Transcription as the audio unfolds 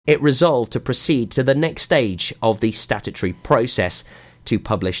it resolved to proceed to the next stage of the statutory process to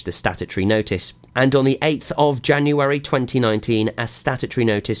publish the statutory notice. And on the 8th of January 2019, a statutory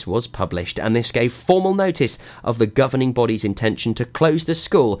notice was published, and this gave formal notice of the governing body's intention to close the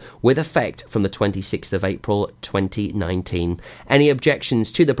school with effect from the 26th of April 2019. Any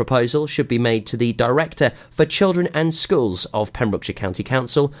objections to the proposal should be made to the Director for Children and Schools of Pembrokeshire County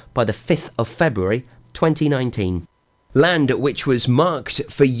Council by the 5th of February 2019. Land which was marked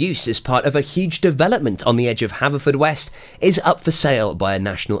for use as part of a huge development on the edge of Haverfordwest is up for sale by a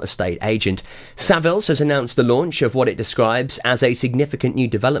national estate agent. Savills has announced the launch of what it describes as a significant new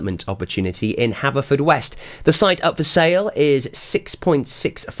development opportunity in Haverfordwest. The site up for sale is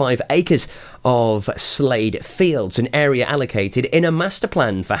 6.65 acres of Slade Fields, an area allocated in a master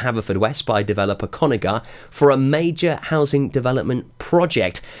plan for Haverfordwest by developer Conagar for a major housing development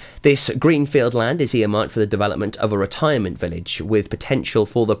project. This greenfield land is earmarked for the development of a retirement village with potential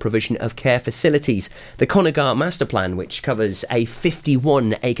for the provision of care facilities. The Conagar Master Plan, which covers a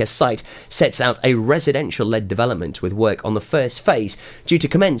 51-acre site, sets out a residential-led development with work on the first phase due to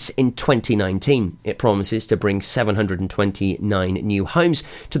commence in 2019. It promises to bring 729 new homes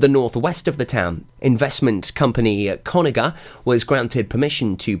to the northwest of the town. Investment company Conagar was granted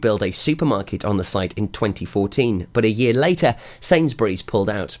permission to build a supermarket on the site in 2014, but a year later, Sainsbury's pulled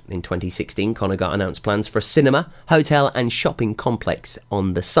out. In 2016, Conagar announced plans for a cinema, hotel and shopping complex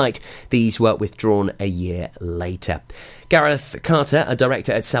on the site. These were withdrawn a year later. Gareth Carter, a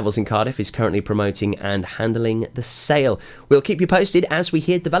director at Savills in Cardiff, is currently promoting and handling the sale. We'll keep you posted as we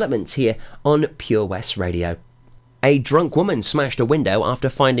hear developments here on Pure West Radio. A drunk woman smashed a window after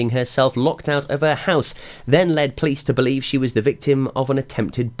finding herself locked out of her house, then led police to believe she was the victim of an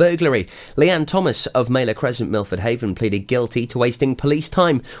attempted burglary. Leanne Thomas of Mailer Crescent, Milford Haven, pleaded guilty to wasting police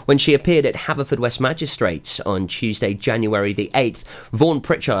time when she appeared at Haverfordwest Magistrates on Tuesday, January the 8th. Vaughan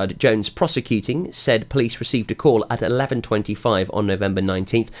Pritchard, Jones prosecuting, said police received a call at 11:25 on November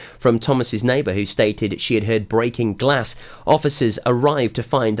 19th from Thomas's neighbour who stated she had heard breaking glass. Officers arrived to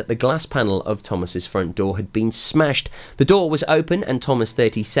find that the glass panel of Thomas's front door had been smashed. The door was open and Thomas,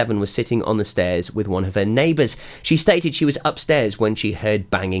 37, was sitting on the stairs with one of her neighbours. She stated she was upstairs when she heard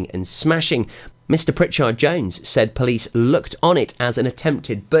banging and smashing. Mr. Pritchard Jones said police looked on it as an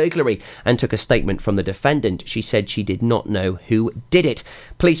attempted burglary and took a statement from the defendant. She said she did not know who did it.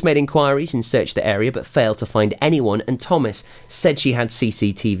 Police made inquiries and searched the area but failed to find anyone, and Thomas said she had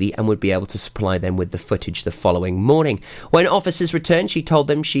CCTV and would be able to supply them with the footage the following morning. When officers returned, she told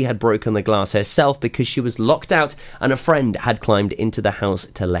them she had broken the glass herself because she was locked out and a friend had climbed into the house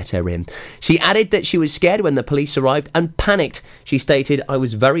to let her in. She added that she was scared when the police arrived and panicked. She stated, "I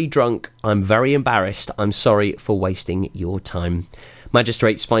was very drunk. I'm very embarrassed. I'm sorry for wasting your time."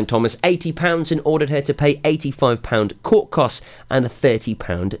 Magistrates fined Thomas £80 and ordered her to pay £85 court costs and a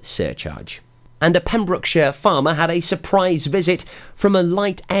 £30 surcharge. And a Pembrokeshire farmer had a surprise visit from a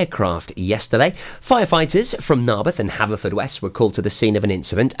light aircraft yesterday. Firefighters from Narberth and Haverfordwest were called to the scene of an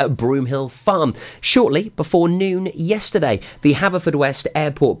incident at Broomhill Farm shortly before noon yesterday. The Haverfordwest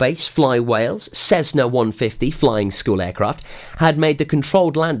Airport Base Fly Wales Cessna 150 flying school aircraft had made the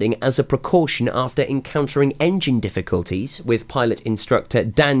controlled landing as a precaution after encountering engine difficulties, with pilot instructor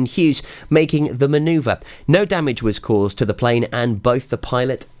Dan Hughes making the manoeuvre. No damage was caused to the plane and both the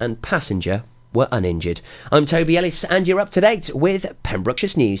pilot and passenger were uninjured. I'm Toby Ellis and you're up to date with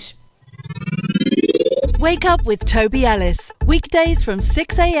Pembrokeshire's news. Wake up with Toby Ellis. Weekdays from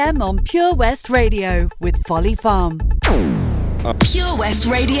 6 a.m. on Pure West Radio with Folly Farm. Pure West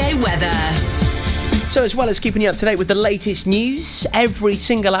Radio weather. So as well as keeping you up to date with the latest news every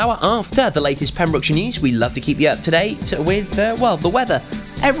single hour after the latest Pembrokeshire news, we love to keep you up to date with, the weather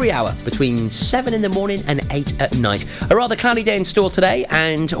every hour between 7 in the morning and 8 at night. A rather cloudy day in store today,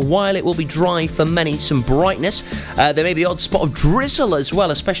 and while it will be dry for many, some brightness. There may be the odd spot of drizzle as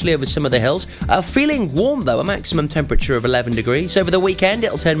well, especially over some of the hills. Feeling warm though, a maximum temperature of 11 degrees. Over the weekend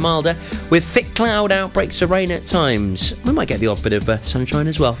it'll turn milder with thick cloud outbreaks of rain at times. We might get the odd bit of sunshine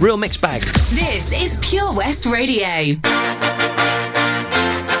as well. Real mixed bag. This is Pure West Radio.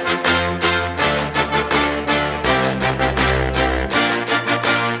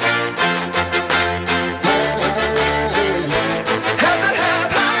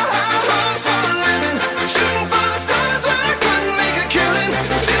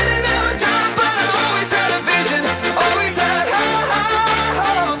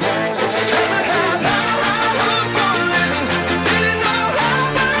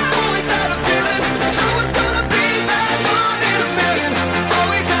 Gonna be that one.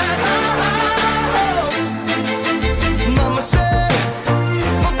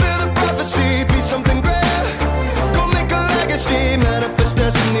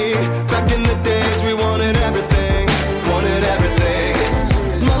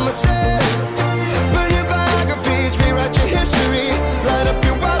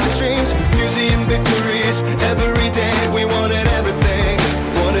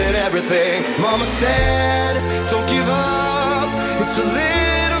 everything. Mama said, don't give up, it's a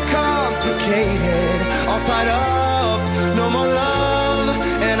little complicated. All tied up, no more love,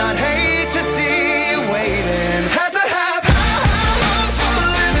 and I'd hate to see you waiting. Had to have high hopes for a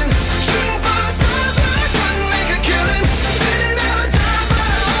living, shooting for the stars when I couldn't make a killing. Didn't have a dime, but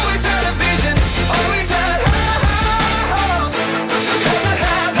I always had a vision. Always had high hopes. Had to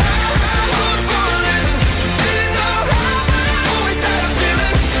have high hopes for a living. Didn't know how, but I always had a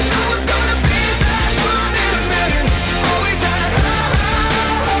feeling I was gonna be that one in a million. Always had high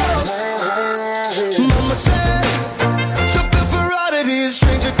hopes. Mama said, something for oddities,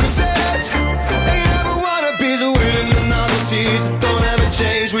 stranger kisses. Ain't ever wannabes, waiting the novelties that don't ever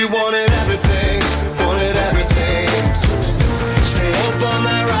change. We wanted everything, wanted everything. Stay up on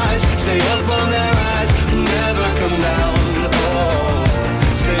that rise, stay up on that rise, never come down. Oh,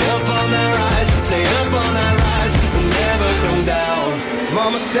 stay up on that rise, stay up on that rise, never come down.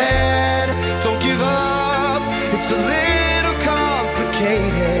 Mama said, don't give up, it's a little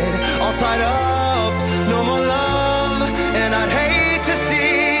complicated. All tied up, no more love, and I'd hate to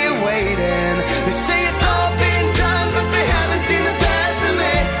see you waiting. They say it's all been done, but they haven't seen the best of me.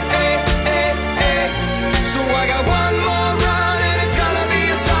 So I got one more run, and it's gonna be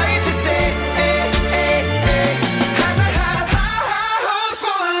a sight to see. Had to have high hopes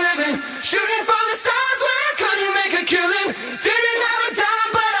for a living, shooting for the stars when I couldn't make a killing. Didn't have a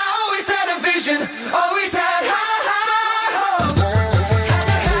dime, but I always had a vision. Always had high hopes. Had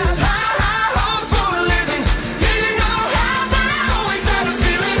to have high hopes for a living. Didn't know how, but I always had a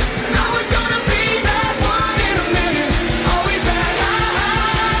feeling I was gonna be that one in a million. Always had high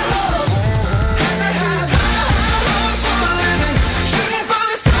hopes. Had to have high hopes for a living, shooting for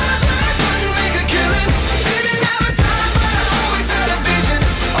the stars when I couldn't make a killing. Didn't have a dime, but I always had a vision.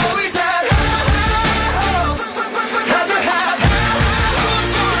 Always had high hopes. Had to have high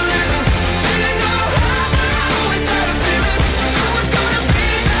hopes for a living. Didn't know how, but I always had a feeling I was gonna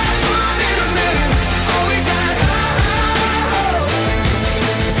be that one in a million. Always had high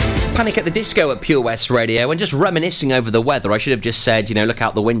hopes. Panic at the Disco at Pure West Radio, and just reminiscing over the weather. I should have just said, look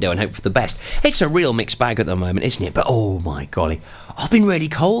out the window and hope for the best. It's a real mixed bag at the moment, isn't it? But oh my golly, I've been really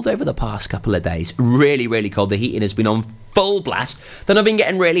cold over the past couple of days. Really, really cold. The heating has been on full blast. Then I've been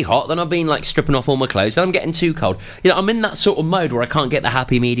getting really hot. Then I've been stripping off all my clothes. Then I'm getting too cold. I'm in that sort of mode where I can't get the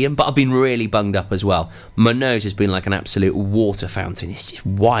happy medium, but I've been really bunged up as well. My nose has been like an absolute water fountain. It's just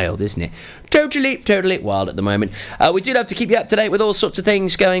wild, isn't it? Totally wild at the moment. We do have to keep you up to date with all sorts of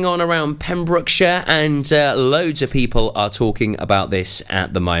things going on around Pembrokeshire, and loads of people are talking about this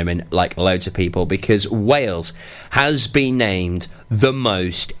at the moment, loads of people, because Wales has been named the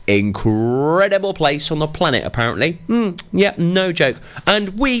most incredible place on the planet, apparently. Yeah, no joke.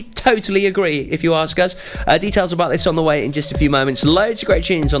 And we totally agree, if you ask us. Details about this on the way in just a few moments. Loads of great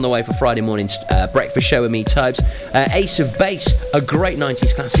tunes on the way for Friday morning's breakfast show with me, Tobes. Ace of Base, a great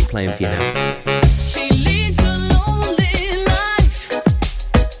 90s classic playing for you now.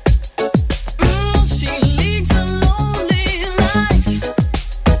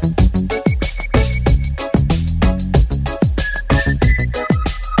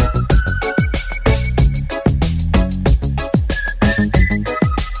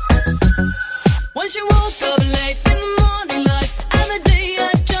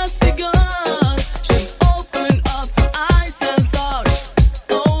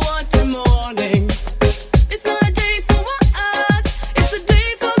 Morning.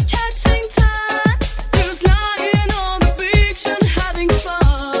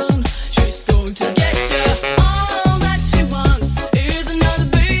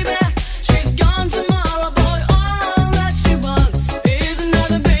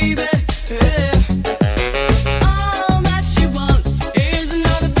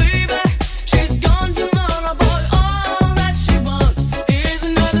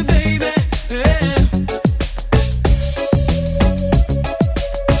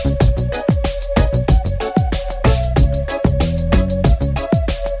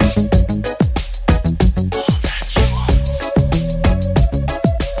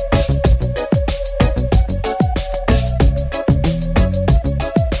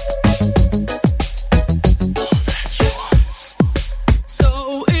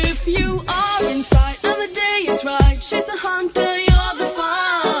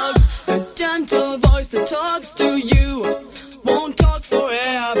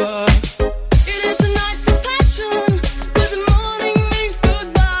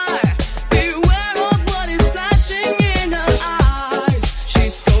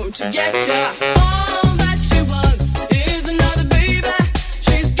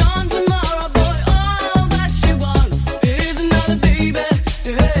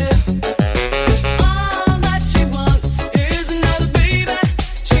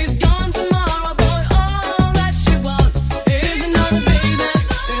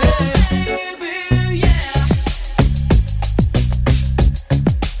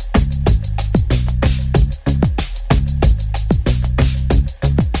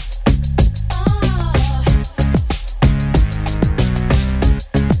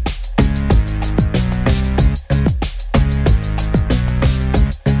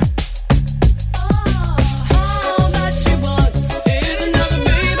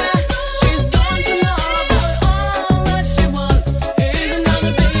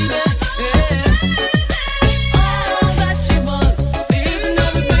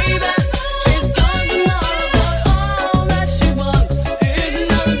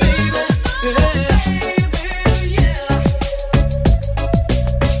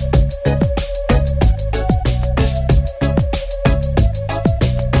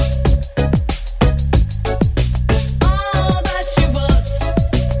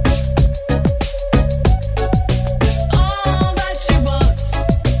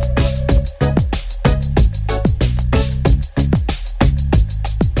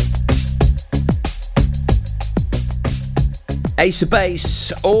 Ace of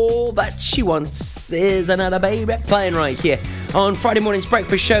Base, all that she wants is another baby. Playing right here on Friday morning's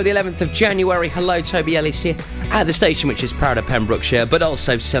breakfast show, the 11th of January. Hello, Toby Ellis here at the station, which is proud of Pembrokeshire, but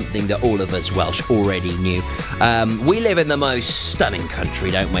also something that all of us Welsh already knew. We live in the most stunning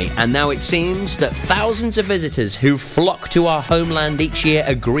country, don't we? And now it seems that thousands of visitors who flock to our homeland each year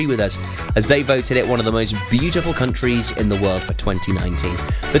agree with us, as they voted it one of the most beautiful countries in the world for 2019.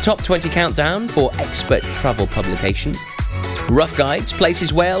 The top 20 countdown for expert travel publication Rough Guides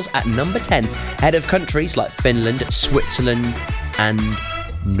places Wales at number 10, ahead of countries like Finland, Switzerland and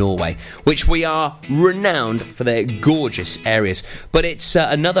Norway, which we are renowned for their gorgeous areas. But it's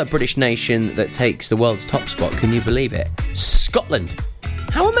another British nation that takes the world's top spot. Can you believe it? Scotland.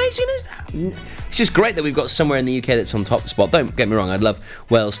 How amazing is that? It's just great that we've got somewhere in the UK that's on top spot. Don't get me wrong, I'd love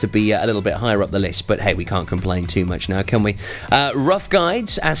Wales to be a little bit higher up the list, but hey, we can't complain too much now, can we? Rough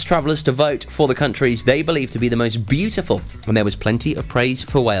Guides asked travellers to vote for the countries they believe to be the most beautiful, and there was plenty of praise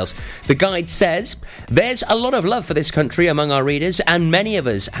for Wales. The guide says, "There's a lot of love for this country among our readers, and many of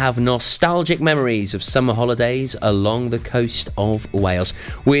us have nostalgic memories of summer holidays along the coast of Wales,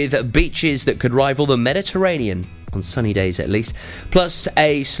 with beaches that could rival the Mediterranean, on sunny days at least, plus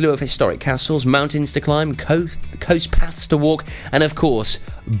a slew of historic castles, mountains to climb, coast paths to walk, and of course,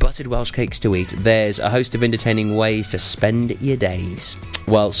 buttered Welsh cakes to eat. There's a host of entertaining ways to spend your days."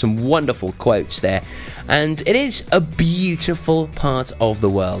 Well, some wonderful quotes there, and it is a beautiful part of the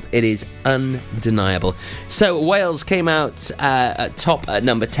world. It is undeniable. So Wales came out at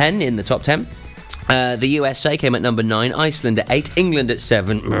number 10 in the top 10. The USA came at number 9, Iceland at 8, England at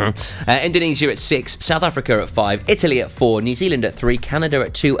 7, Indonesia at 6, South Africa at 5, Italy at 4, New Zealand at 3, Canada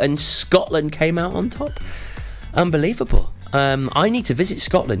at 2, and Scotland came out on top. Unbelievable. I need to visit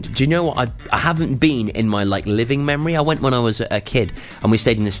Scotland. Do you know what? I haven't been in my living memory. I went when I was a kid, and we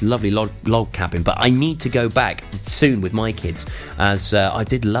stayed in this lovely log cabin. But I need to go back soon with my kids, as I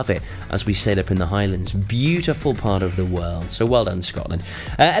did love it as we stayed up in the Highlands. Beautiful part of the world. So well done, Scotland.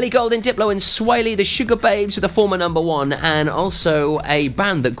 Ellie Goulding, Diplo, and Swaley, the Sugar Babes, are the former number 1, and also a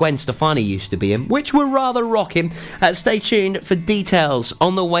band that Gwen Stefani used to be in, which were rather rocking. Stay tuned for details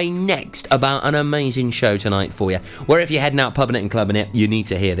on the way next about an amazing show tonight for you. Where if you're heading out pubbing it and clubbing it, you need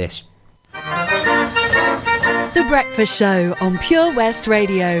to hear this. The Breakfast Show on Pure West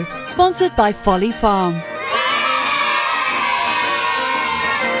Radio, sponsored by Folly Farm.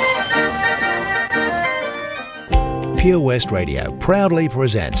 Pure West Radio proudly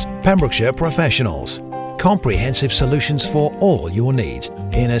presents Pembrokeshire Professionals. Comprehensive solutions for all your needs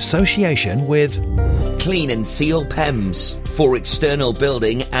in association with Clean and Seal Pems, for external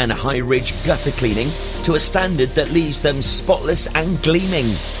building and high ridge gutter cleaning to a standard that leaves them spotless and gleaming.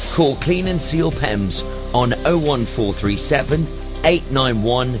 Call Clean and Seal Pems on 01437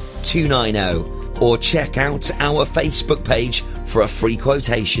 891 290 or check out our Facebook page for a free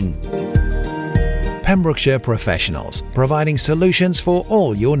quotation. Pembrokeshire Professionals, providing solutions for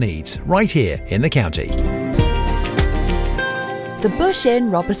all your needs right here in the county. The Bush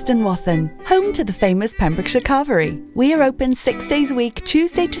Inn, Robeston Wathen, home to the famous Pembrokeshire Carvery. We are open 6 days a week,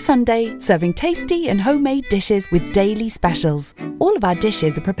 Tuesday to Sunday, serving tasty and homemade dishes with daily specials. All of our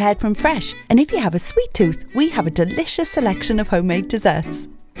dishes are prepared from fresh, and if you have a sweet tooth, we have a delicious selection of homemade desserts.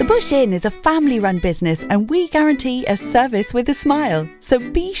 The Bush Inn is a family-run business, and we guarantee a service with a smile. So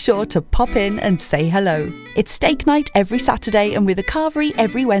be sure to pop in and say hello. It's steak night every Saturday and with a carvery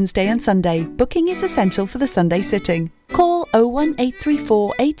every Wednesday and Sunday. Booking is essential for the Sunday sitting. Call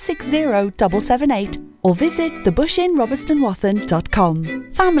 01834 860 778 or visit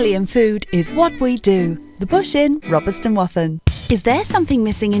thebushinrobestonwathen.com. Family and food is what we do. The Bush Inn, Robeston Wathen. Is there something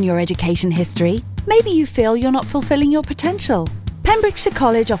missing in your education history? Maybe you feel you're not fulfilling your potential. Pembrokeshire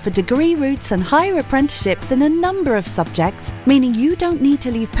College offer degree routes and higher apprenticeships in a number of subjects, meaning you don't need to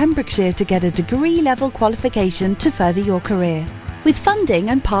leave Pembrokeshire to get a degree-level qualification to further your career. With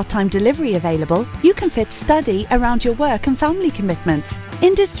funding and part-time delivery available, you can fit study around your work and family commitments.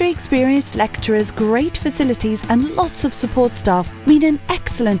 Industry-experienced lecturers, great facilities and lots of support staff mean an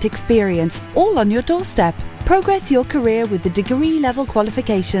excellent experience, all on your doorstep. Progress your career with a degree-level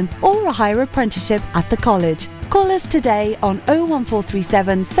qualification or a higher apprenticeship at the college. Call us today on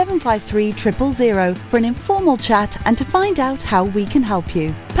 01437 753 000 for an informal chat and to find out how we can help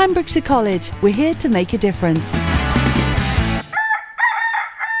you. Pembrokeshire College, we're here to make a difference.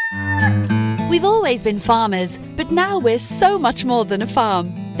 We've always been farmers, but now we're so much more than a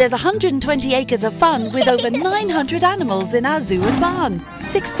farm. There's 120 acres of fun with over 900 animals in our zoo and barn.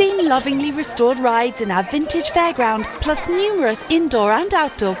 16 lovingly restored rides in our vintage fairground, plus numerous indoor and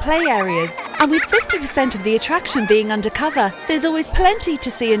outdoor play areas. And with 50% of the attraction being undercover, there's always plenty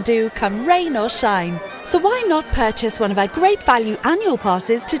to see and do come rain or shine. So why not purchase one of our great value annual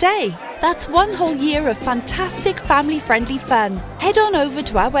passes today? That's one whole year of fantastic family-friendly fun. Head on over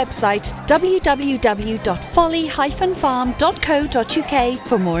to our website www.folly-farm.co.uk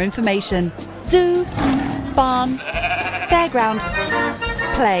for more information. Zoo, barn, fairground,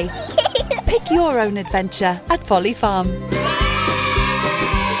 play. Pick your own adventure at Folly Farm.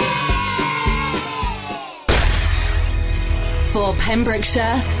 For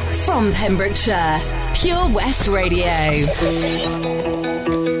Pembrokeshire, from Pembrokeshire, Pure West Radio.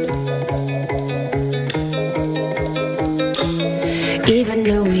 Even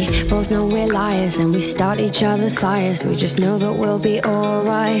though we both know we're liars and we start each other's fires, we just know that we'll be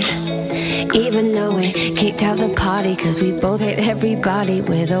alright. Even though we kicked out the party cause we both hate everybody,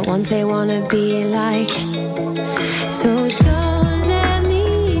 we're the ones they wanna be like. So don't let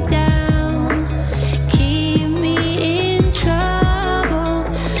me down, keep me in trouble,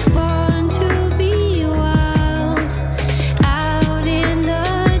 born to be wild, out in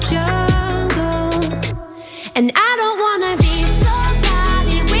the jungle. And I don't wanna be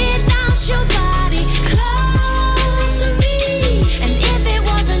somebody without your body close to me. And if it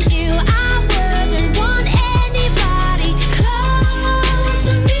wasn't you, I wouldn't want anybody close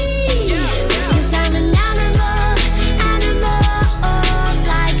to me. Cause I'm an animal,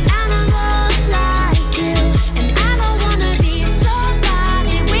 like you. And I don't wanna be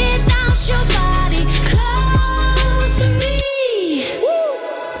somebody without your body close to me.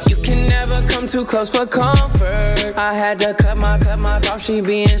 You can never come too close for comfort. I had to cut my off, she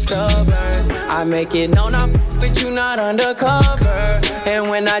being stubborn. I make it known I'm with you, not undercover. And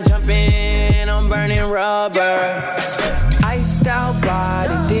when I jump in, I'm burning rubber. Iced out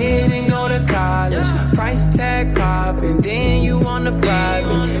body, didn't go to college. Price tag popping, then you on the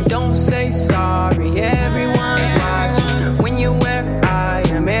private. Don't say sorry, everyone's watching. When you're where I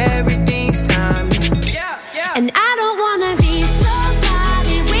am, everything's timeless. And I don't wanna be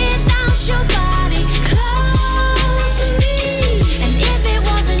somebody without your body close to me. And if it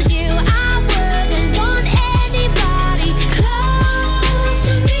wasn't you, I wouldn't want anybody close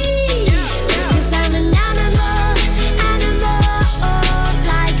to me. Cause I'm an animal,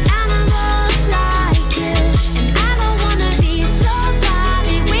 like you. And I don't wanna be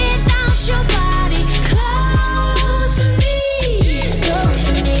somebody without your body close to me. Close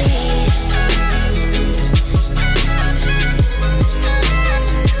to me.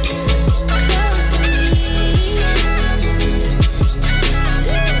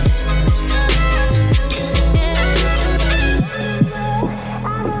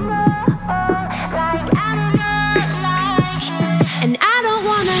 And I don't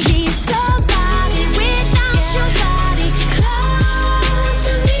wanna be somebody without your body close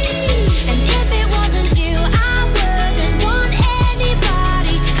to me. And if it wasn't you, I wouldn't want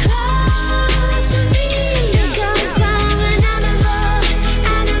anybody close to me. Because I'm an animal,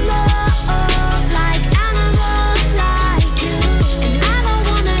 like you. And I don't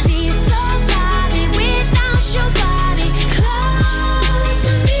wanna be somebody without your body close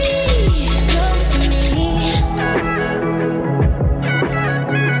to me. Close to me.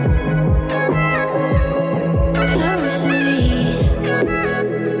 Close to me.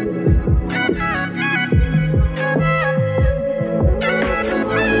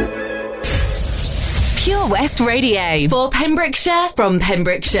 Pure West Radio. For Pembrokeshire, from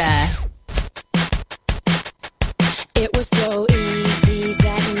Pembrokeshire. It was so easy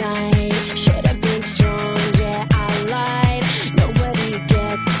that night. Should have been strong, yeah, I lied. Nobody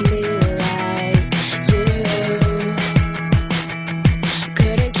gets me like you.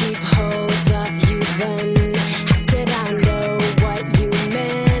 Couldn't keep hold of you then. How could I know what you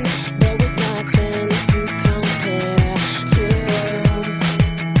meant? There was nothing to compare to.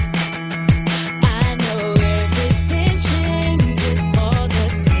 I know everything changes, all the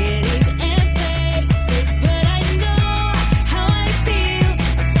cities and faces, but I know how I feel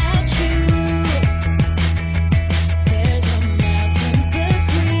about you. There's a mountain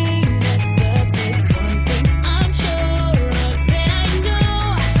between us, but there's one thing I'm sure of, that I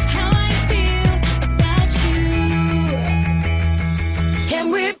know how I feel about you. Can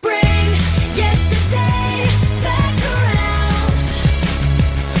we bring yesterday back around?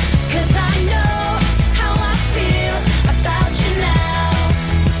 'Cause I know how I feel about you now.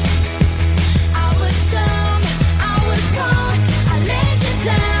 I was dumb, I was wrong, I let you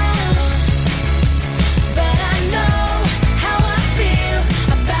down. But I know how I feel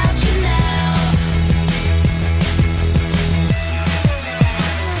about you now.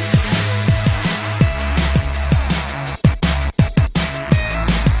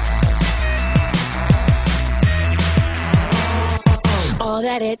 All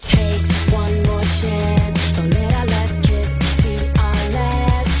that it takes, one more chance. Don't let our last kiss be our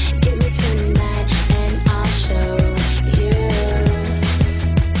last. Give me tonight and I'll show you.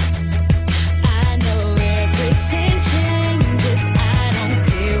 I know everything changes. I don't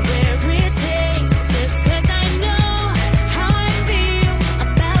care where it takes us, 'cause I know how I feel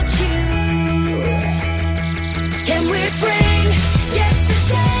about you. Can we bring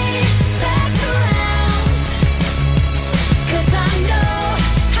yesterday back around? 'Cause I know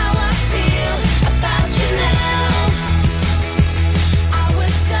how I feel about you now. I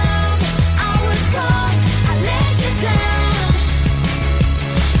was dumb, I was wrong, I let you down.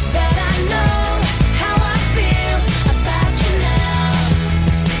 But I know how I feel about you now.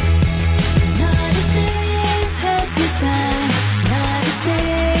 Not a day pass me by, not a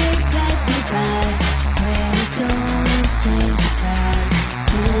day pass me by when you don't think about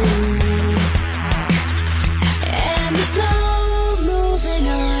you. And there's no moving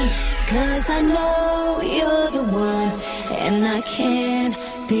on, 'cause I know you're the one, and I can't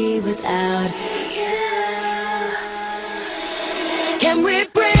be without you. Can we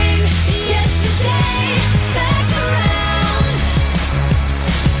bring yesterday back around?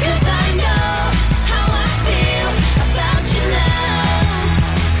 'Cause I know how I feel about you now.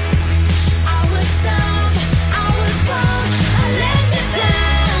 I was dumb, I was wrong, I let you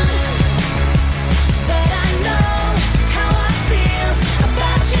down. But I know how I feel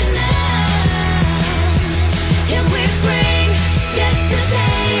about you now. Can we bring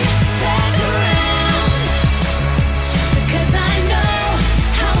yesterday back around? Because I know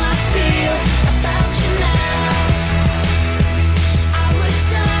how I feel about you now. I was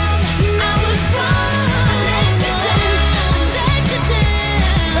dumb, I was wrong, I let you down,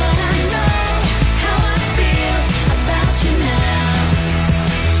 But I know how I feel about you now.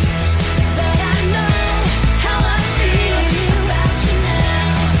 But I know how I feel about you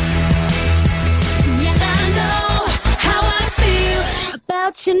now. Yeah, I know how I feel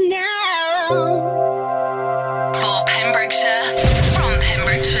about you now. For Pembrokeshire, from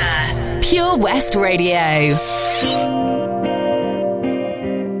Pembrokeshire, Pure West Radio.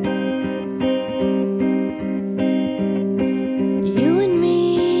 You and me,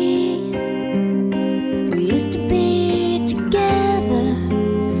 we used to be together,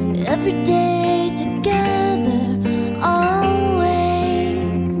 every day together, always.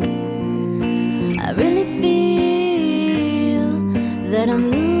 I really feel that I'm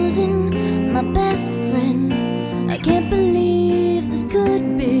losing my best friend. I can't believe this could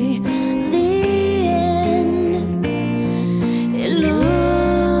be the end. It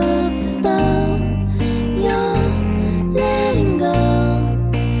looks as though you're letting go,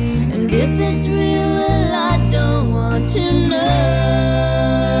 and if it's real, well, I don't want to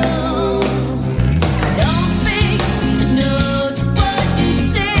know. Don't speak, I know just what you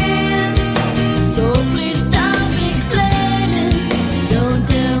said, so please stop explaining. Don't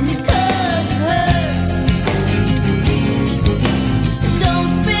tell me 'cause it hurts. Don't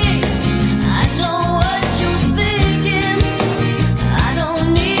speak,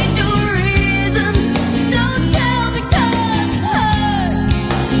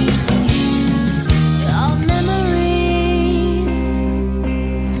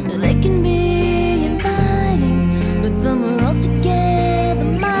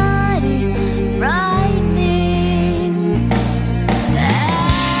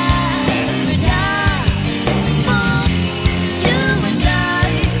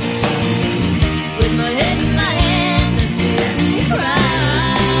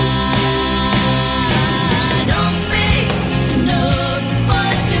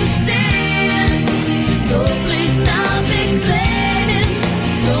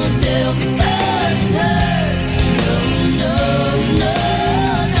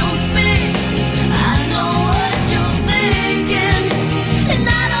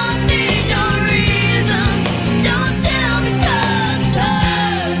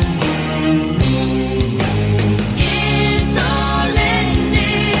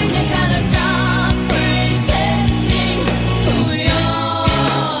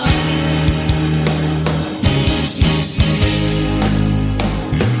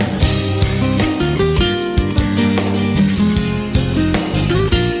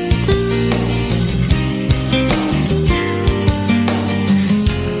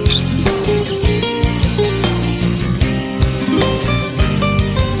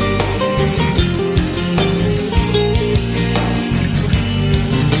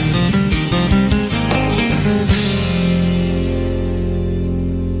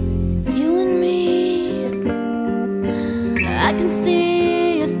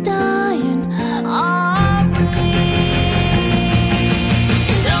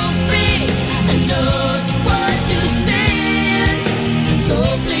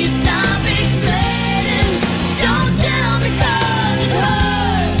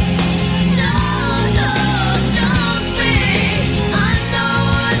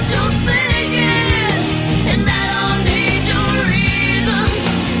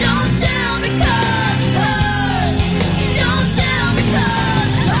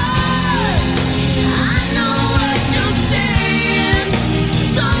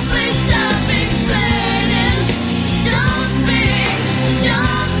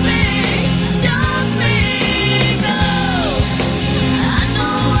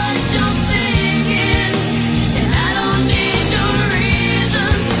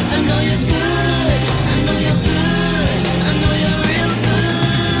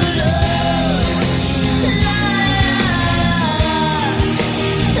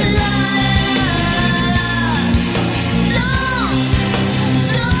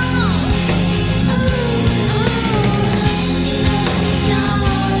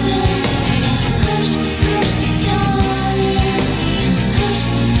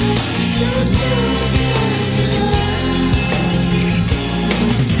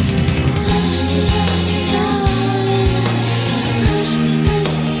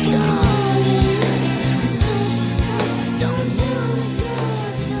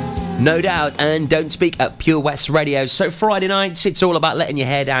 No doubt, and Don't Speak at Pure West Radio. So Friday nights, it's all about letting your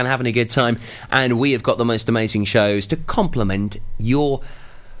hair down, having a good time, and we have got the most amazing shows to complement your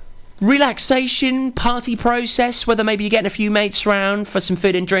relaxation party process, whether maybe you're getting a few mates round for some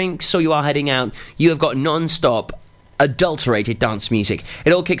food and drinks or you are heading out. You have got non-stop adulterated dance music.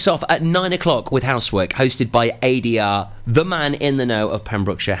 It all kicks off at 9 o'clock with Housework, hosted by ADR, the man in the know of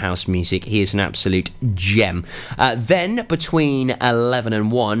Pembrokeshire house music. He is an absolute gem. Then between 11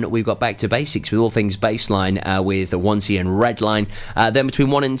 and 1, we've got Back to Basics with all things bassline with Onesie and Redline. Then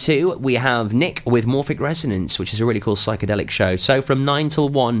between 1 and 2, we have Nick with Morphic Resonance, which is a really cool psychedelic show. So from 9 till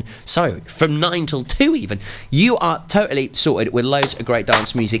 2 even, you are totally sorted with loads of great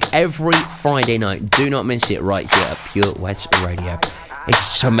dance music every Friday night. Do not miss it right here at Pure West Radio.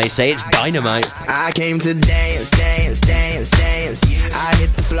 Some may say it's dynamite. I came to dance, dance, dance, dance. I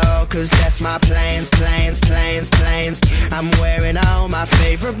hit the floor cause that's my plans. I'm wearing all my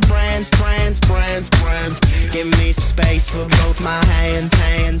favorite brands. Give me some space for both my hands.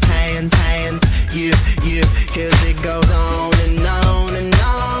 You, cause it goes on and on and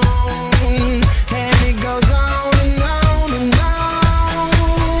on. And it goes on and on and on.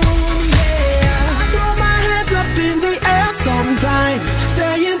 Yeah, I throw my hands up in the air sometimes,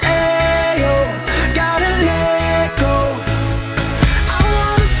 saying, ayo, gotta let go. I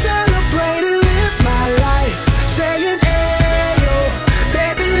wanna celebrate and live my life, saying, ayo,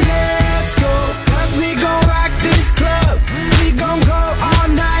 baby, let's go. Cause we gon' rock this club, we gon' go all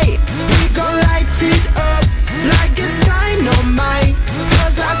night, we gon' light it up like it's dynamite.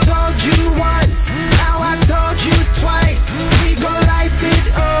 Cause I told you once, now I told you twice, we gon' light it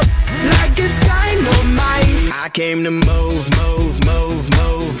up like it's dynamite. I came to move.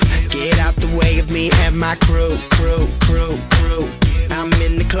 Get out the way of me and my crew. I'm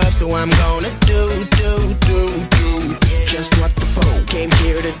in the club, so I'm gonna do just what the folk came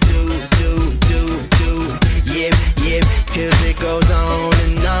here to do. Yep, cause it goes on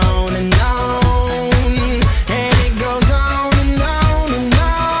and on and on. And it goes on and on and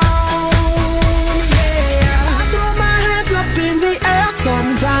on. Yeah, I throw my hands up in the air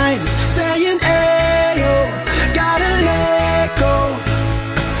sometimes, saying, ayo, gotta let go.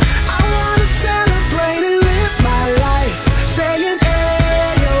 I wanna celebrate and live my life, saying,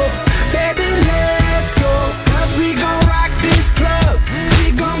 ayo, baby, let's go. Cause we gon' rock this club,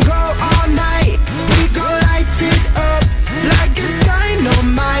 we gon' go all night, we gon' light it up like it's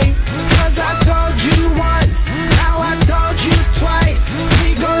dynamite. Cause I told you once, now I told you twice,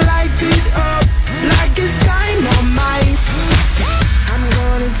 we gon' light it up like it's dynamite. I'm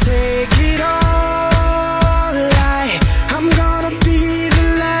gonna take it all, I'm gonna be the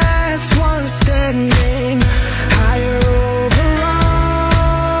last one standing, higher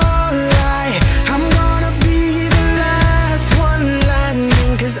overall, I'm gonna be the last one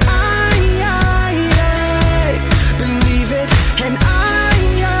landing. Cause I believe it, and I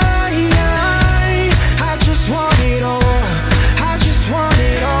just want it all, I just want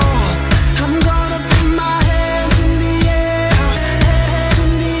it all. I'm gonna put my hands in the air, hands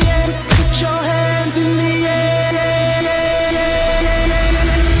in the air, put your hands in the air.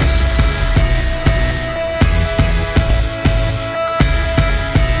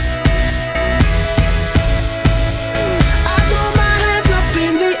 I throw my hands up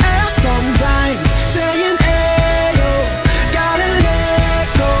in the air sometimes, saying, ayo, gotta let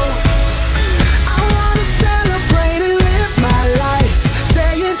go. I wanna celebrate and live my life,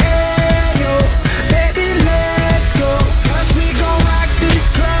 saying, ayo, baby, let's go. Cause we gon' rock this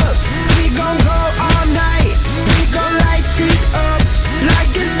club, we gon' go all night, we gon' light it up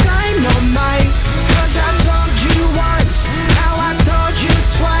like it's dynamite. Cause I told you once, now I told you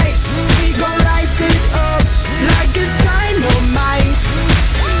twice, we gon' light it up like it's dynamite.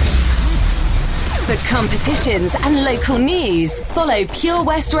 For competitions and local news, follow Pure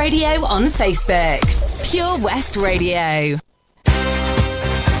West Radio on Facebook. Pure West Radio.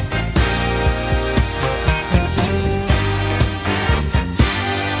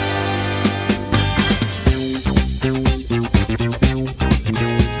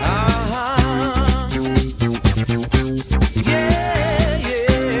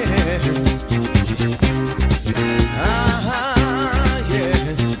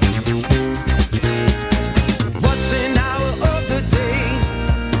 What's an hour of the day?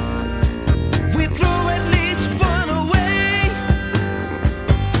 We throw at least one away.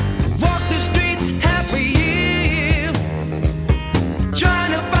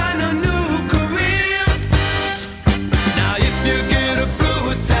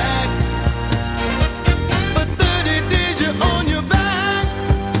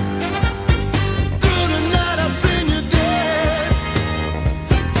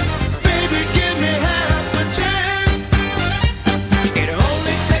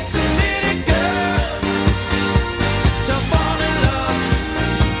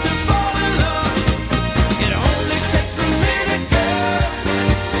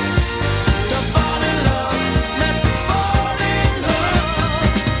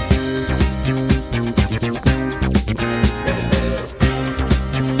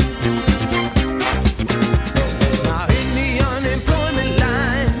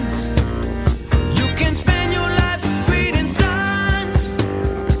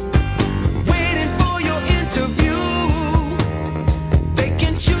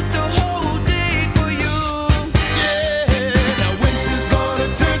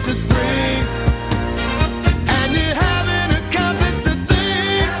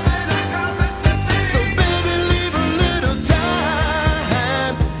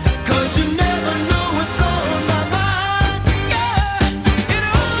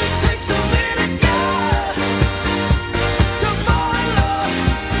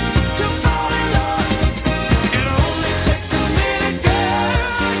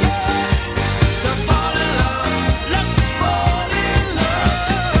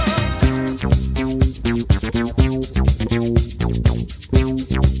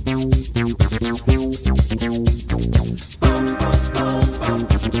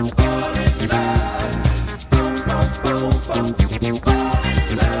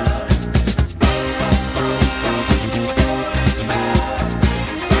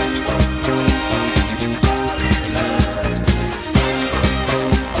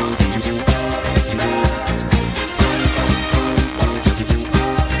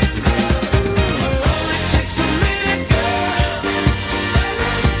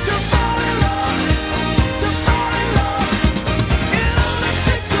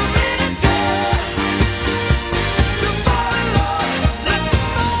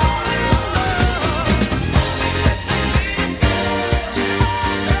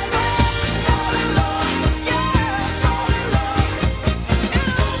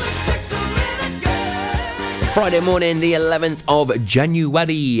 Friday morning, the 11th of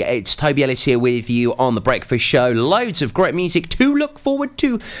January. It's Toby Ellis here with you on The Breakfast Show. Loads of great music to look forward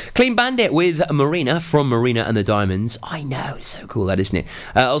to. Clean Bandit with Marina from Marina and the Diamonds. I know, it's so cool, that, isn't it?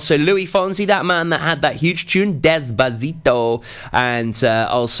 Also, Louis Fonsi, that man that had that huge tune, Despacito. And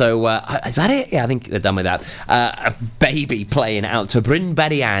also, is that it? Yeah, I think they're done with that. Baby playing out to Bryn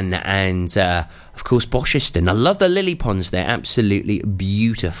Berrien and... of course, Boshiston. I love the lily ponds. They're absolutely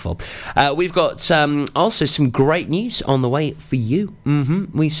beautiful. We've got also some great news on the way for you.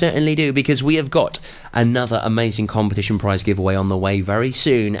 We certainly do, because we have got another amazing competition prize giveaway on the way very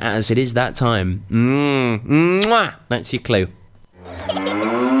soon, as it is that time. Mwah! That's your clue.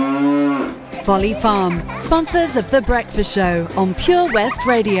 Folly Farm, sponsors of The Breakfast Show on Pure West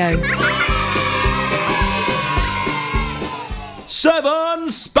Radio. 7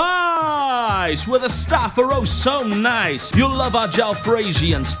 Spice, where the staff are oh so nice. You'll love our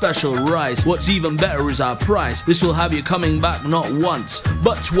jalfrezi and special rice. What's even better is our price. This will have you coming back not once,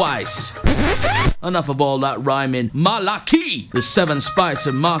 but twice. Enough of all that rhyming. Malaki! The 7 Spice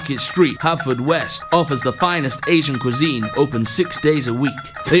of Market Street, Haverfordwest, offers the finest Asian cuisine, open 6 days a week.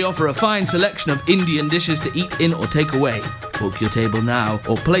 They offer a fine selection of Indian dishes to eat in or take away. Book your table now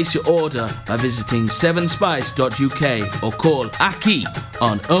or place your order by visiting 7spice.uk or call Aki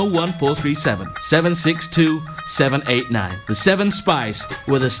on 01437 762 789. The 7 Spice,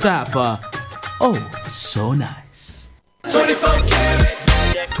 where the staff are oh so nice.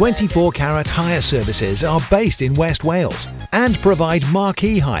 24 Carat Hire Services are based in West Wales and provide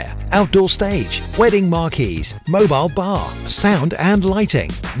marquee hire, outdoor stage, wedding marquees, mobile bar, sound and lighting.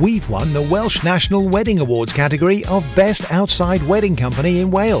 We've won the Welsh National Wedding Awards category of Best Outside Wedding Company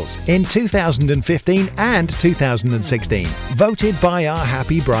in Wales in 2015 and 2016, voted by our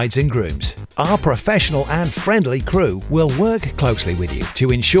happy brides and grooms. Our professional and friendly crew will work closely with you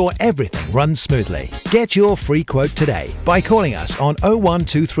to ensure everything runs smoothly. Get your free quote today by calling us on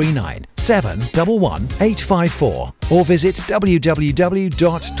 01239 711 854 or visit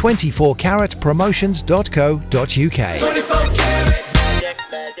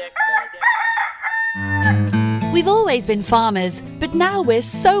www.24caratpromotions.co.uk. We've always been farmers, but now we're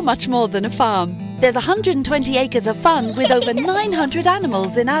so much more than a farm. There's 120 acres of fun with over 900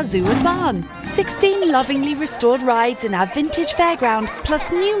 animals in our zoo and barn, 16 lovingly restored rides in our vintage fairground,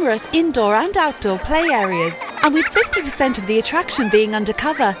 plus numerous indoor and outdoor play areas. And with 50% of the attraction being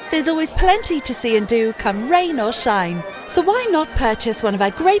undercover, there's always plenty to see and do come rain or shine. So why not purchase one of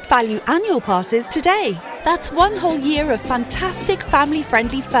our great value annual passes today? That's 1 whole year of fantastic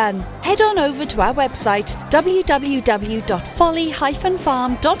family-friendly fun. Head on over to our website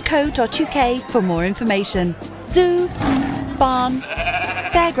www.folly-farm.co.uk for more information. Zoo, barn,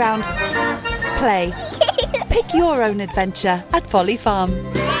 fairground, play. Pick your own adventure at Folly Farm.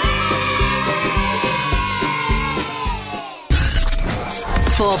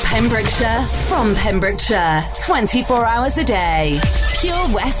 For Pembrokeshire, from Pembrokeshire, 24 hours a day. Pure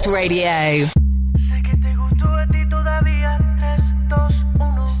West Radio.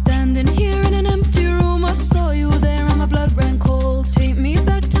 Standing here in an empty room, I saw you there and my blood ran cold. Take me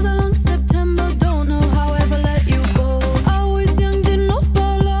back to the long September, don't know how I ever let you go. I was young, didn't know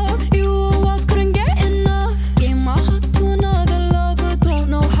about love, you were wild, couldn't get enough. Gave my heart to another lover, don't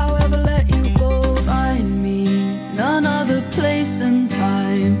know how I ever let you go. Find me none other place and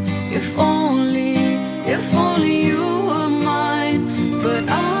time, if only you were mine. But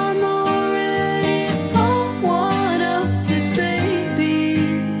I'm already someone else's baby.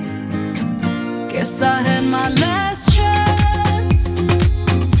 Guess I had my last chance,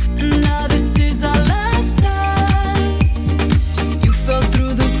 and now this is our last dance. You fell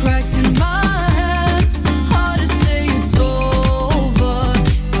through the cracks in my hands. Hard to say it's over,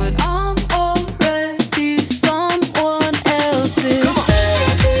 but I'm already someone else's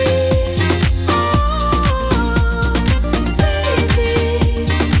baby. Oh, baby.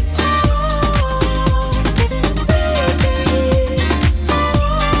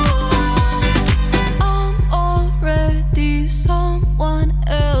 I'm already someone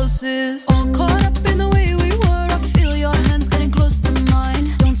else's. All caught up in the way we were. I feel your hands getting close to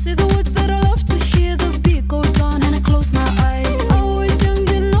mine. Don't say the words that I love to hear. The beat goes on and I close my eyes. I was young,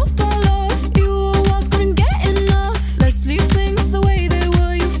 didn't know about love. You were wild, couldn't get enough. Let's leave things the way they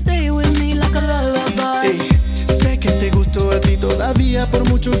were. You stay with me like a lullaby. Ey, sé que te gustó a ti todavía por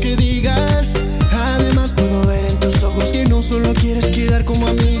mucho que digas. Además puedo ver en tus ojos que no solo quieres quedar como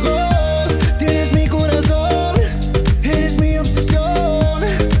amigos. Tienes mi corazón, eres mi obsesión.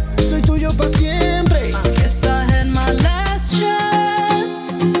 Soy tuyo para siempre. Guess I had my last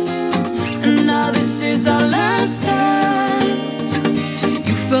chance, and now this is our last dance.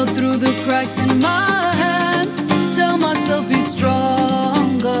 You fell through the cracks in my hands.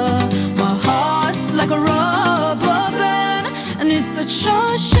 such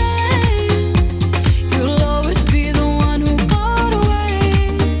a shame. You'll always be the one who got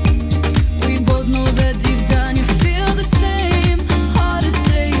away. We both know that deep down you feel the same. Hard to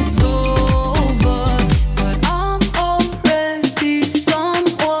say it's over, but I'm already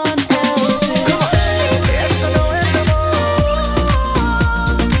someone else's. Eso no es amor,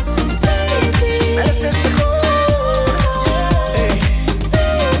 Baby, mereces mejor.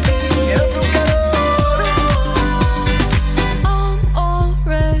 Quiero tu calor. I'm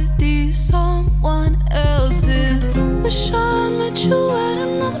already someone else's. Wish I met you at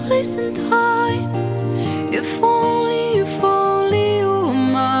another place and time. If only you were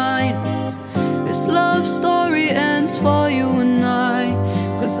mine. This love story ends for you and I.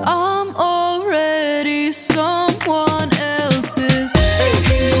 'Cause I'm already someone else's.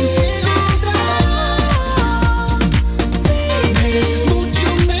 Contigo otra vez. Mereces mucho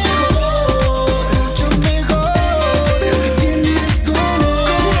mejor. Lo que tienes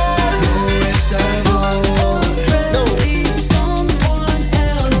color no es amor. Already someone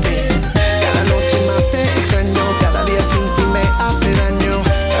else's. Cada noche más te extraño, cada día sin ti me hace daño.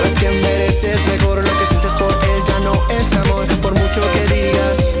 Sabes que mereces mejor, lo que sientes por él ya no es amor. Por mucho que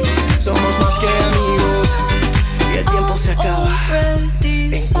digas, somos más que amigos. Y el tiempo se acaba.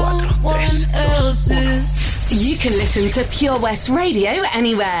 Already En 4, 3, 2, 1. You can listen to Pure West Radio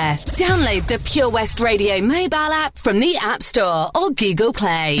anywhere. Download the Pure West Radio mobile app from the App Store or Google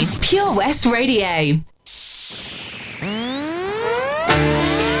Play. Pure West Radio.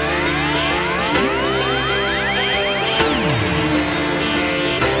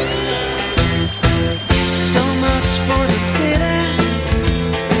 So much for the city.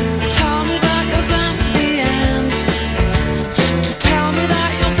 Tell me that you'll dance to the end. Just tell me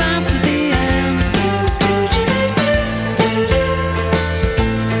that you'll dance to the end.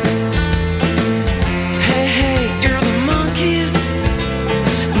 Hey, hey, you're the monkeys.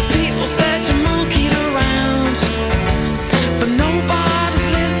 And people said you monkeyed around.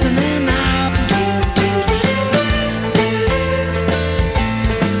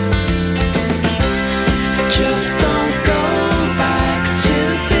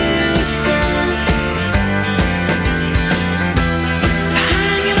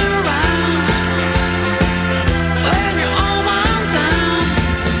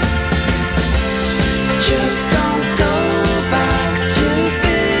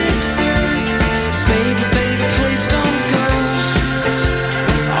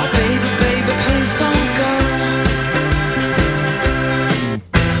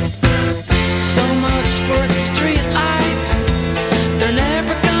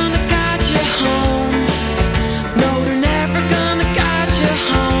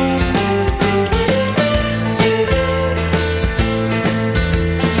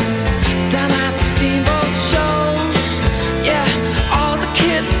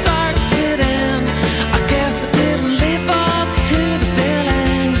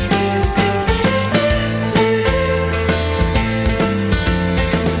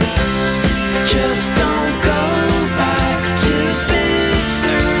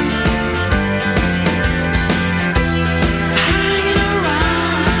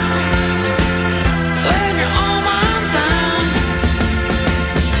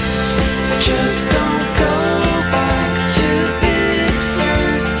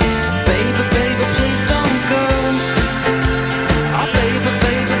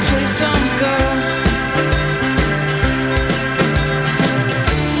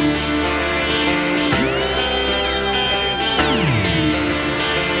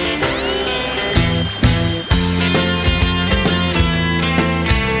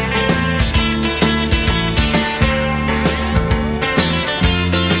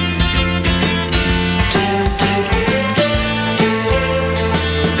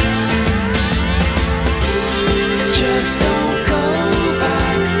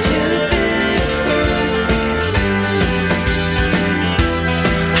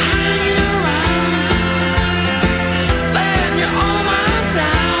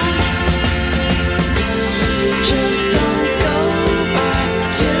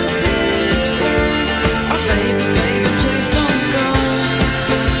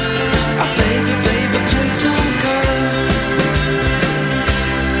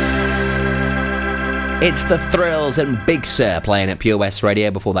 It's the Thrills and Big Sir playing at Pure West Radio.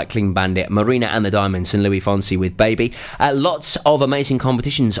 Before that, Clean Bandit, Marina and the Diamonds and Louis Fonsi with Baby. Lots of amazing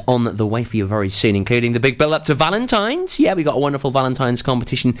competitions on the way for you very soon, including the big build-up to Valentine's. Yeah, we got a wonderful Valentine's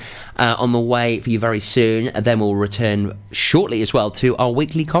competition on the way for you very soon. Then we'll return shortly as well to our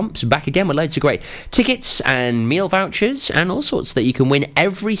weekly comps. Back again with loads of great tickets and meal vouchers and all sorts that you can win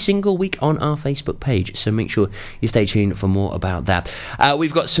every single week on our Facebook page. So make sure you stay tuned for more about that.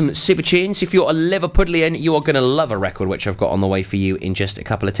 We've got some super tunes. If you're a Liverpudlian, you are going to love a record which I've got on the way for you in just a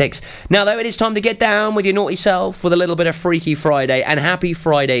couple of ticks. Now though, it is time to get down with your naughty self with a little bit of Freaky Friday, and happy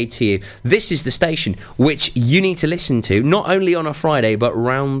Friday to you. This is the station which you need to listen to, not only on a Friday but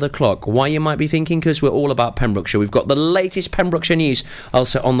round the clock. Why, you might be thinking? Because we're all about Pembrokeshire. We've got the latest Pembrokeshire news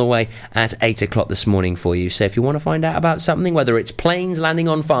also on the way at 8 o'clock this morning for you. So if you want to find out about something, whether it's planes landing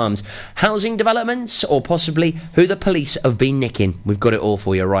on farms, housing developments, or possibly who the police have been nicking, we've got it all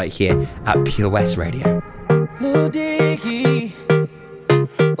for you right here at Pure West Radio. Lil Dicky, ooh,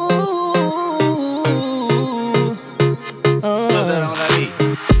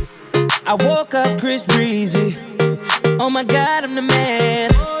 I woke up Chris Breezy. Oh my God, I'm the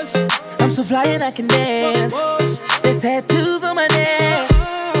man. I'm so fly and I can dance. There's tattoos on my neck.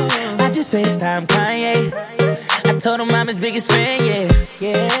 I just FaceTime Kanye. I told him I'm his biggest fan,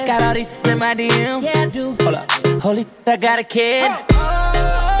 yeah. Got all these in my DM. Yeah, I do. Hold up, holy, I got a kid.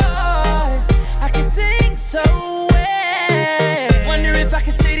 I can sing so well. Wonder if I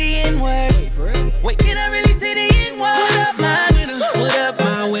can say the N-word. Wait, can I really say the N-word? What up, my winner? What up,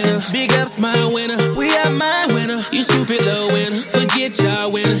 my winner? Big ups, my winner. We are my winner. You stupid little winner. Forget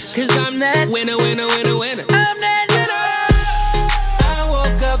y'all winners. Cause I'm that winner, winner, winner, winner. I'm that winner. I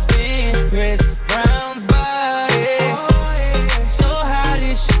woke up in Chris Brown's body. So how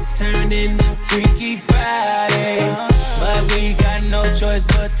this shit turned into Freaky Friday. But we got no choice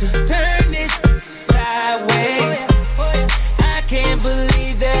but to turn this sideways. I can't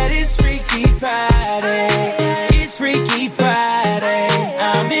believe that it's Freaky Friday. It's Freaky Friday.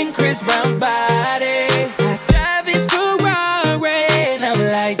 I'm in Chris Brown's body. I drive his Ferrari and I'm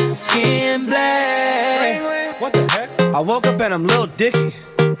like skin black. What the heck? I woke up and I'm Lil Dicky.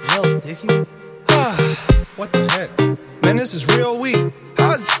 Lil Dicky? What the heck? Man, this is real weak.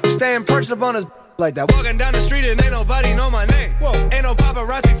 How is staying perched up on his like that? Walking down the street and ain't nobody know my name. Whoa. Ain't no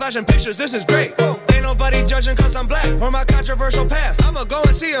paparazzi flashing pictures, this is great. Whoa. Ain't nobody judging cause I'm black or my controversial past. I'ma go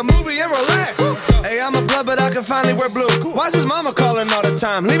and see a movie and relax. Hey, I'm a blood but I can finally wear blue. Cool. Why's his mama calling all the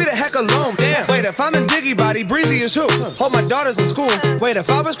time? Leave me the heck alone, damn. Wait, if I'm in Diggy Body, Breezy is who? Hold my daughters in school. Wait, if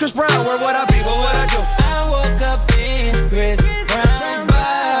I was Chris Brown, where would I be? What would I do? I woke up in Chris Brown's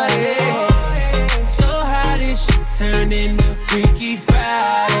body. So how this shit turned into Freaky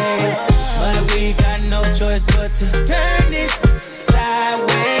Friday. But we got no choice but to turn this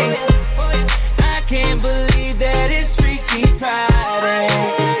sideways. I can't believe that it's Freaky Friday.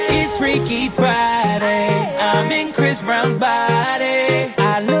 It's Freaky Friday. I'm in Chris Brown's body.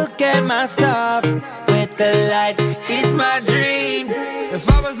 I look at myself with the light. It's my dream. If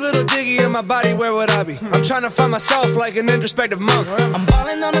I was Little Diggy in my body, where would I be? I'm trying to find myself like an introspective monk. I'm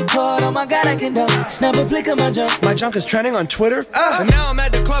balling on the court, oh my God, I can dunk. Snap a flick of my junk. My junk is trending on Twitter. And now I'm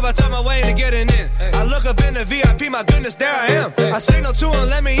at the club, I talk my way into getting in. I look up in the VIP, my goodness, there I am. I signal to him,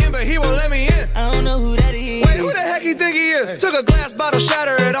 let me in, but he won't let me in. I don't know who that is. Wait, who the heck you think he is? Took a glass bottle,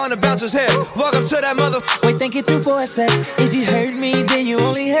 shatter it on the bouncer's head. Walk up to that mother. Wait, think it through for a sec. If you hurt me, then you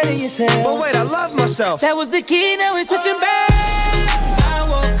only hurting yourself. But wait, I love myself. That was the key, now it's switching back. I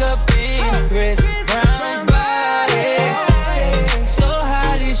woke up in Chris Brown's body. So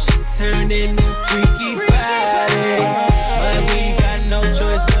how this shit turned into Freaky Friday. But we got no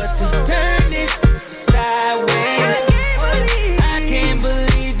choice but to turn this sideways. I can't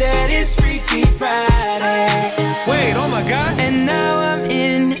believe that it's Freaky Friday. Wait, oh my God. And now I'm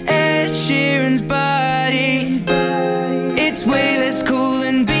in Ed Sheeran's body. It's way less cool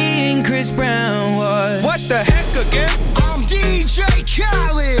than being Chris Brown was. What the heck again? I'm DJ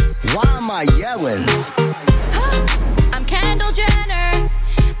Khaled. Why am I yelling? I'm Kendall Jenner.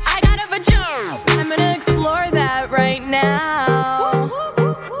 I got a vagina. I'm gonna explore that right now.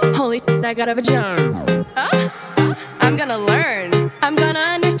 Holy I got a vagina. I'm gonna learn. I'm gonna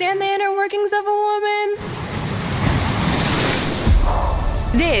understand the inner workings of a woman.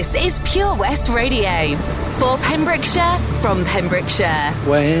 This is Pure West Radio. For Pembrokeshire, from Pembrokeshire.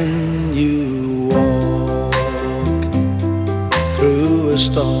 When you walk through a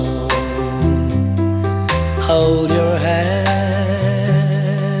storm, hold your head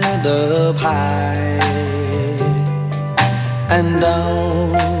up high and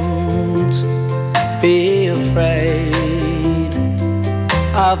don't be afraid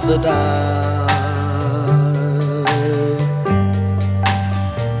of the dark.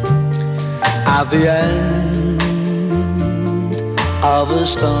 At the end of a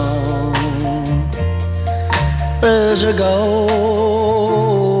storm, there's a golden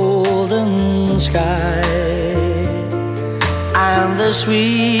sky and the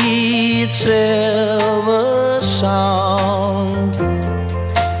sweet silver sound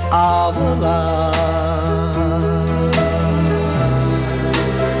of a love.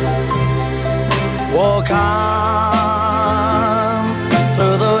 Walk on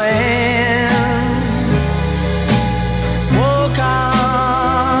through the wind, walk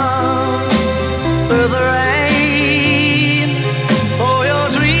on through the rain, for your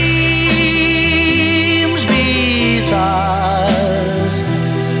dreams be tossed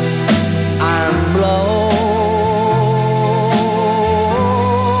and blown.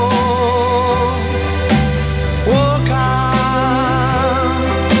 Walk on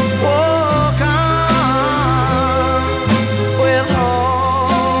with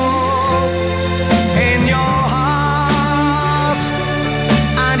hope in your heart,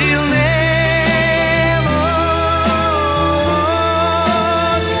 and you'll never walk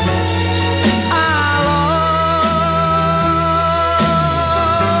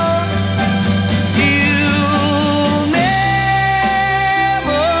alone. You'll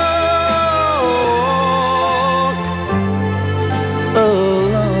never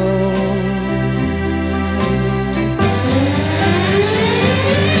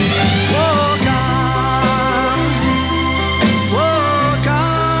walk alone. Walk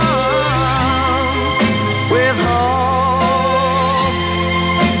on with hope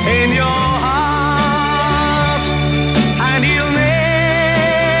in your heart, and you'll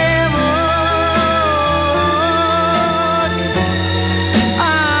never walk alone.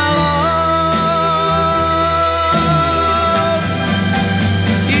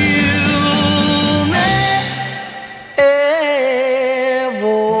 You'll never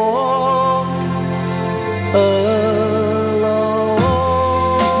walk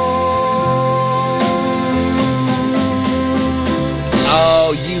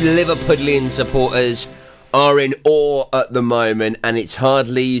Oh, you Liverpudlian supporters are in awe at the moment, and it's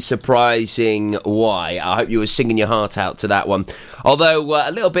hardly surprising why. I hope you were singing your heart out to that one. Although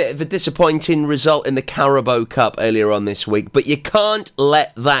a little bit of a disappointing result in the Carabao Cup earlier on this week, but you can't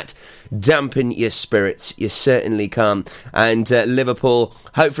let that dampen your spirits. You certainly can't. And Liverpool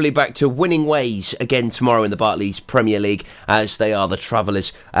hopefully back to winning ways again tomorrow in the Barclays Premier League, as they are the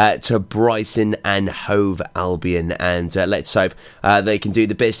travellers to Brighton and Hove Albion. And let's hope they can do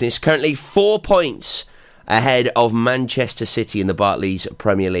the business. Currently 4 points ahead of Manchester City in the Barclays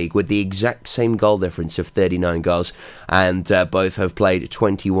Premier League, with the exact same goal difference of 39 goals, and both have played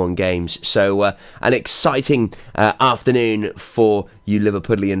 21 games. So an exciting afternoon for you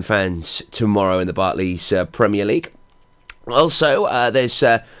Liverpudlian fans tomorrow in the Barclays Premier League. Also, there's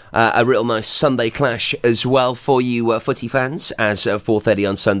a real nice Sunday clash as well for you footy fans, as 4:30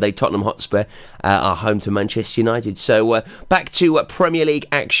 on Sunday, Tottenham Hotspur are home to Manchester United. So back to Premier League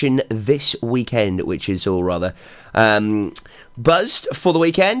action this weekend, which is all rather buzzed for the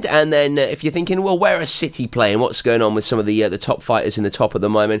weekend. And then if you're thinking, well, where are City playing? What's going on with some of the top fighters in the top at the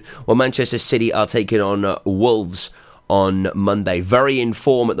moment? Well, Manchester City are taking on Wolves on Monday. Very in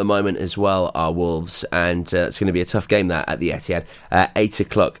form at the moment as well are Wolves, and it's going to be a tough game that at the Etihad. 8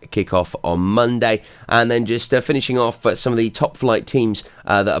 o'clock kickoff on Monday. And then just finishing off some of the top flight teams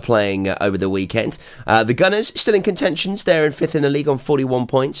that are playing over the weekend. The Gunners still in contentions. They're in 5th in the league on 41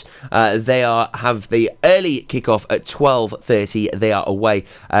 points. They have the early kickoff at 12:30. They are away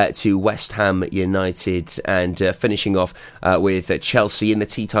to West Ham United, and finishing off with Chelsea in the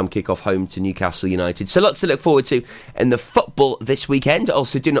tea time kickoff home to Newcastle United. So lots to look forward to in the football this weekend.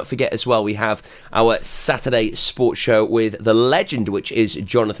 Also, do not forget as well, we have our Saturday sports show with the legend, which is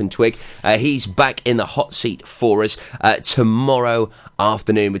Jonathan Twigg. He's back in the hot seat for us tomorrow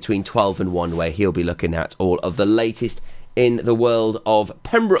afternoon between 12 and 1, where he'll be looking at all of the latest in the world of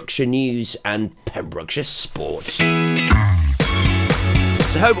Pembrokeshire news and Pembrokeshire sports.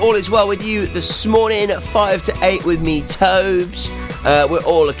 So hope all is well with you this morning at 5 to 8 with me, Tobes. We're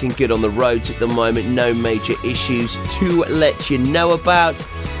all looking good on the roads at the moment. No major issues to let you know about.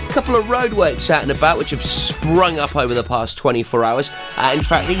 A couple of roadworks out and about which have sprung up over the past 24 hours. In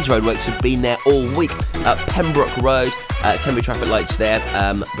fact, these roadworks have been there all week. Pembroke Road, temporary traffic lights there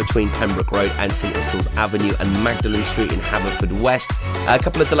between Pembroke Road and St Isles Avenue and Magdalen Street in Haverfordwest. A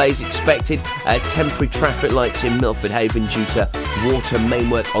couple of delays expected. Temporary traffic lights in Milford Haven due to water main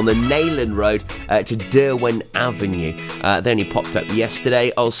work on the Nayland Road to Derwen Avenue. They only popped up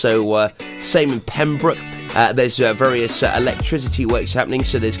yesterday. Also, same in Pembroke. There's various electricity works happening,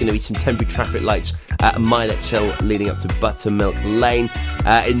 so there's going to be some temporary traffic lights at Milet's Hill leading up to Buttermilk Lane.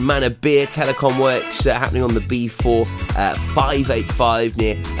 In Manor Beer, telecom works happening on the B4 585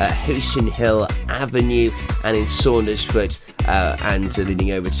 near Houston Hill Avenue, and in Saundersfoot and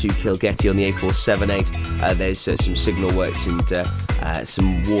leading over to Kilgetty on the A478. There's some signal works and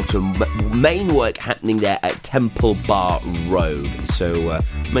some water main work happening there at Temple Bar Road. So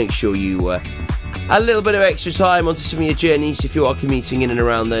make sure you a little bit of extra time onto some of your journeys if you are commuting in and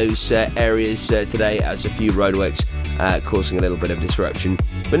around those areas today, as a few roadworks causing a little bit of disruption.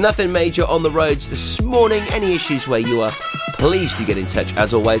 But nothing major on the roads this morning. Any issues where you are, please do get in touch,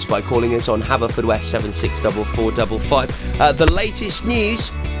 as always, by calling us on Haverfordwest 764455. The latest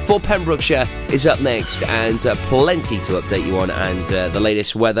news for Pembrokeshire is up next, and plenty to update you on, and the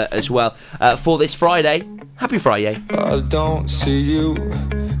latest weather as well for this Friday. Happy Friday. I don't see you,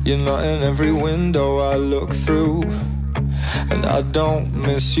 you're not in every window I look through. And I don't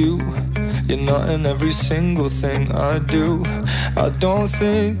miss you, you're not in every single thing I do. I don't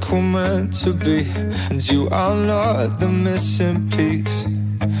think we're meant to be, and you are not the missing piece.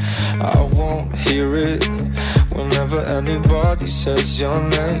 I won't hear it whenever anybody says your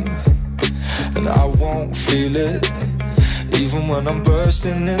name, and I won't feel it even when I'm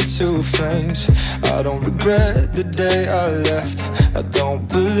bursting into flames. I don't regret the day I left, I don't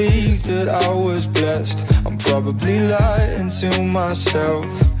believe that I was blessed. I'm probably lying to myself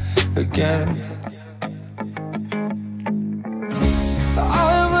again.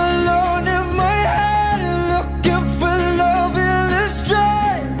 I'm alone in my head, looking for love in a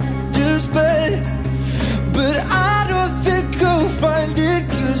stranger's bed, but I don't think I'll find it,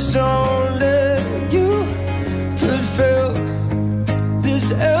 'cause only you could fill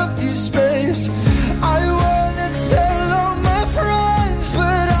this empty space. I wanna tell all my friends,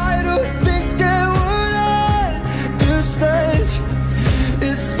 but I don't think they would understand.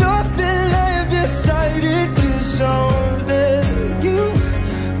 It's something I've decided, 'cause only you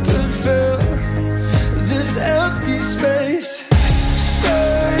could fill this empty space.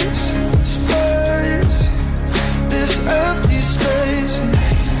 Space, space, this empty space.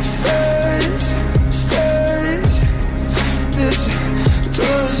 Space, space, this,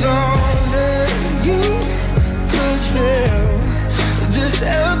 'cause only you could fill this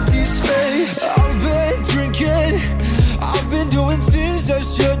empty space. I've been drinking, I've been doing things I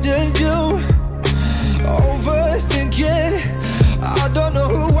shouldn't do, overthinking, I don't know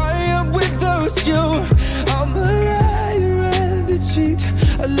who I am without you. I'm a liar and a cheat,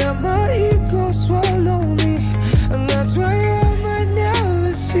 I let my ego swallow me, and that's why I might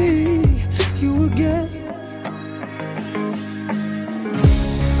never see you again.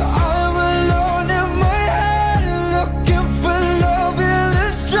 I'm alone in my head, looking for love in a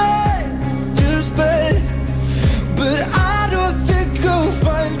stranger's bed, but I don't think I'll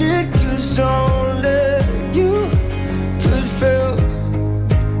find it, 'cause only you could fill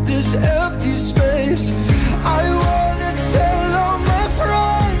this empty space. I wanna tell all my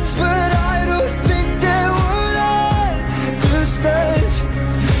friends, but I don't think they would understand.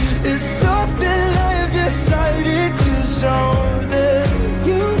 It's something I've decided, 'cause only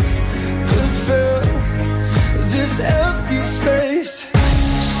you could fill this empty space.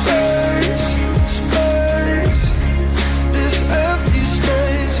 Space, space, this empty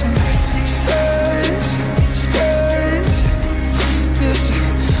space. Space, space, this,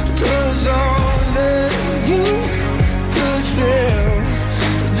 'cause only you could fill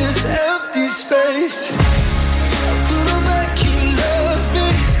this empty space. I couldn't make you love me,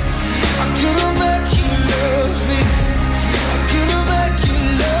 I couldn't make you love me, I couldn't make you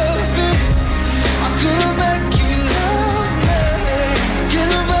love me, I couldn't make you love me,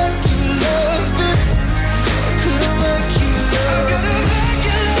 couldn't make you love me, I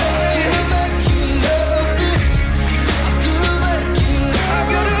couldn't make you love me, couldn't make you love me, I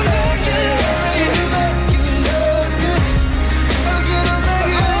couldn't make you love me, couldn't make you love me, I couldn't make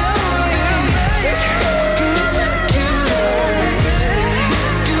you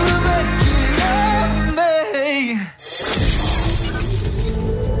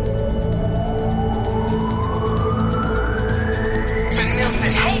From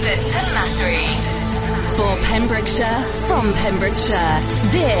Milford Haven to Mattery. For Pembrokeshire, from Pembrokeshire,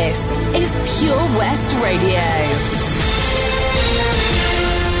 this is Pure West Radio.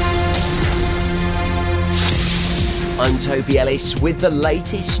 I'm Toby Ellis with the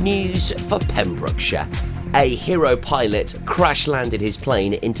latest news for Pembrokeshire. A hero pilot crash-landed his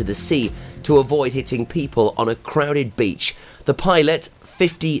plane into the sea to avoid hitting people on a crowded beach. The pilot,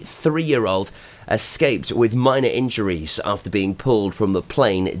 53-year-old escaped with minor injuries after being pulled from the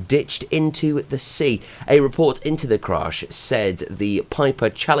plane ditched into the sea. A report into the crash said the Piper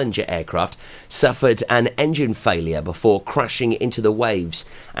Challenger aircraft suffered an engine failure before crashing into the waves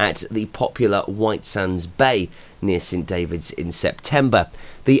at the popular White Sands Bay near St David's in September.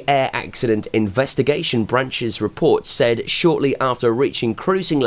 The Air Accident Investigation Branch's report said shortly after reaching cruising